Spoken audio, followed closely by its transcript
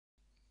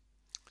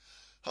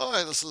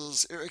Hi, this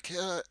is Eric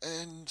here,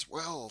 and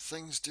well,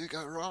 things do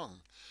go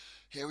wrong.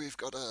 Here we've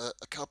got a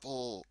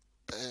couple,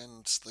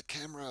 and the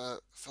camera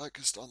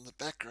focused on the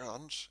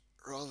background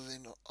rather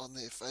than on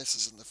their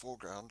faces in the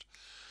foreground.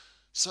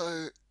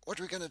 So, what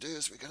we're going to do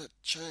is we're going to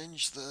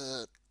change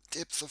the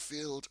depth of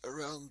field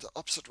around the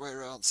opposite way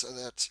around so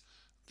that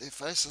their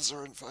faces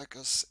are in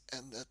focus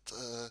and that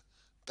the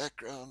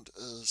background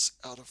is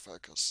out of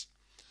focus.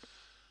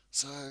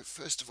 So,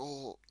 first of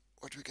all,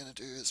 what we're going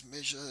to do is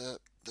measure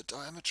the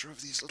diameter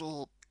of these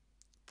little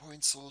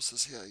point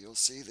sources here. You'll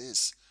see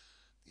there's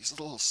these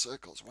little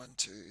circles, 1,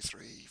 2,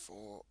 3,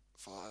 4,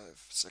 5,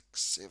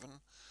 6, 7,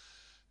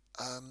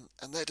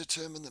 and they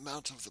determine the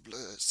amount of the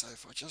blur. So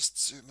if I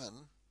just zoom in,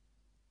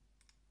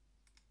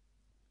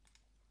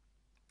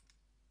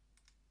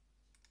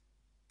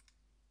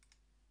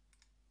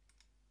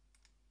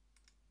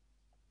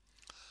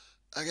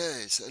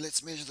 okay, so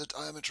let's measure the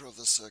diameter of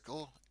the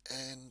circle,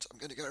 and I'm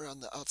going to go around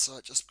the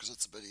outside just because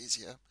it's a bit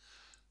easier.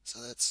 So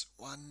that's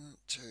 1,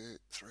 2,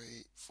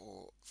 3,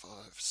 4, 5,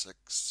 6,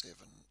 7,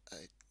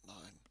 8, 9,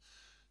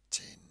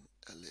 10,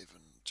 11,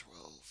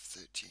 12,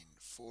 13,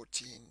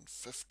 14,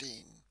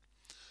 15.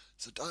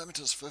 So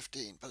diameter is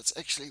 15, but it's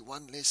actually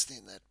one less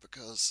than that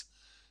because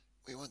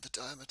we want the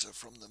diameter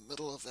from the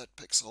middle of that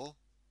pixel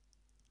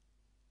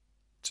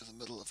to the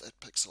middle of that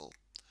pixel.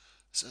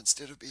 So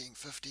instead of being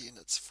 15,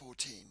 it's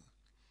 14.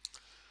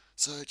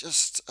 So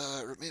just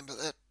remember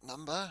that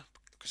number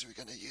because we're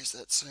going to use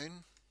that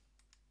soon.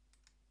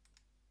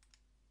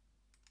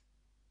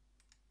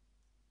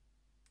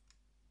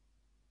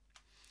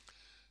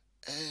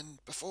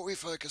 And before we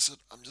focus it,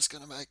 I'm just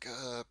going to make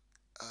a,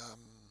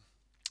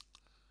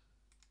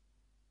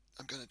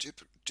 I'm going to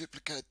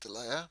duplicate the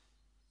layer.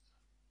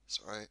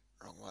 Sorry,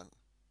 wrong one.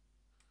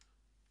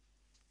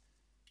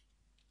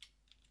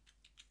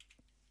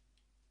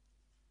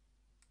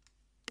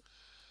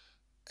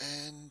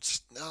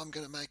 And now I'm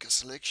going to make a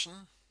selection.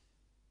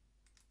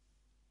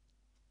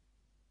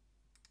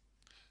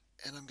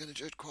 And I'm going to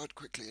do it quite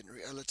quickly. In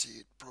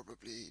reality,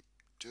 probably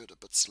do it a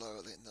bit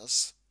slower than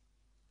this.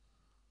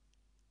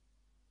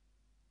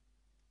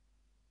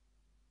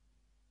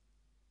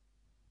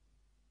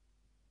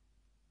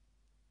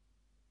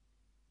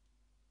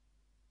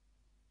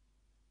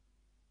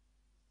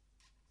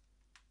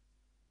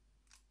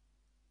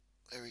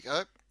 There we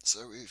go.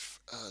 So we've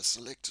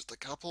selected the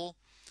couple,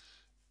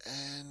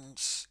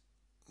 and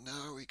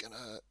now we're going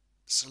to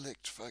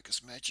select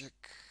Focus Magic.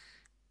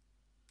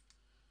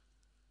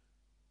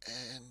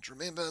 And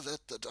remember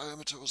that the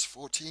diameter was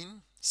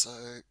 14, so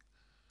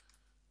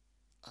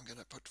I'm going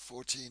to put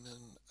 14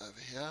 in over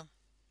here.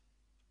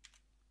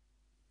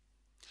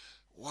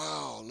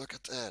 Wow, look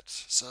at that.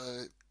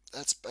 So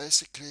that's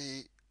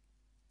basically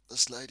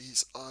this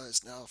lady's eye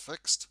is now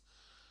fixed.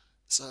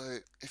 So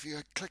if you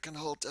click and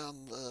hold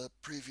down the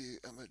preview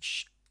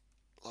image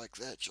like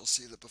that, you'll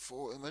see the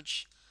before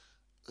image.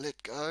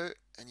 Let go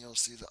and you'll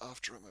see the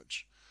after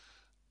image.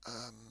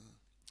 Um,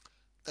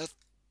 that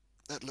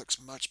that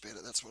looks much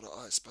better. That's what her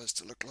eye is supposed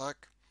to look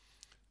like.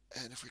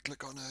 And if we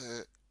click on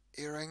her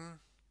earring,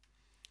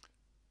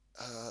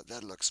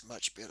 that looks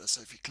much better.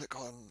 So if you click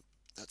on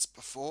that's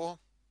before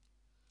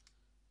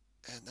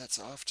and that's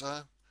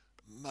after,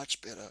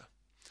 much better.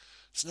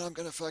 So now I'm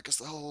going to focus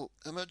the whole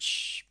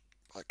image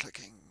by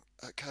clicking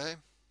OK.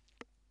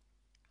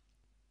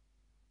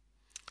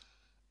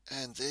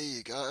 And there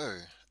you go.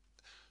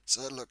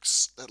 So that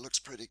looks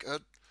pretty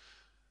good.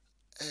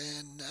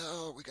 And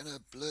now we're going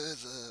to blur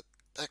the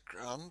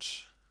background,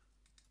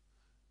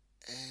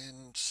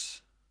 and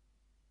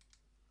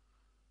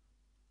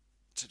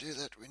to do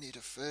that we need to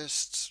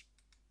first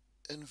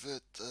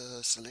invert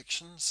the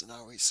selection. So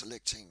now we're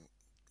selecting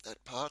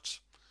that part,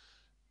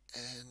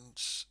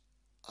 and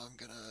I'm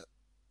going to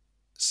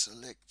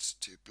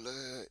select to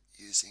blur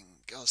using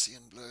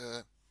Gaussian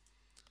blur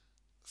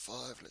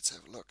 5. Let's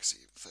have a look, see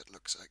if that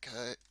looks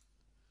okay.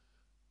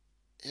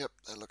 Yep,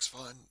 that looks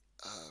fine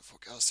for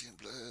Gaussian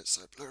blur,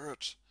 so blur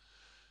it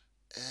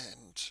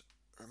and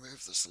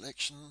remove the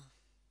selection,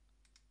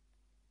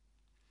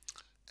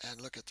 and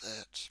look at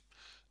that.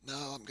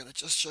 Now I'm going to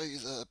just show you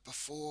the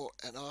before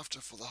and after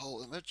for the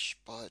whole image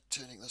by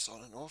turning this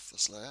on and off,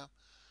 this layer.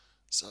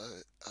 So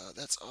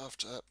that's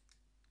after,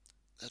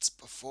 that's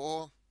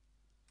before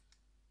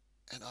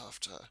and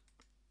after,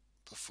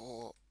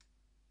 before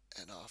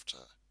and after.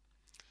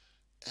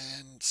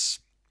 And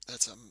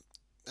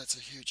that's a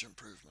huge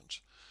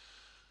improvement.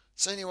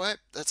 So anyway,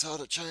 that's how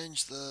to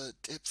change the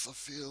depth of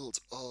field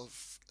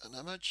of an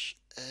image,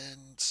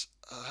 and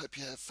I hope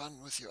you have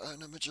fun with your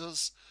own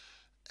images,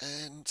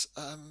 and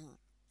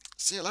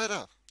see you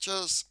later.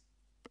 Cheers.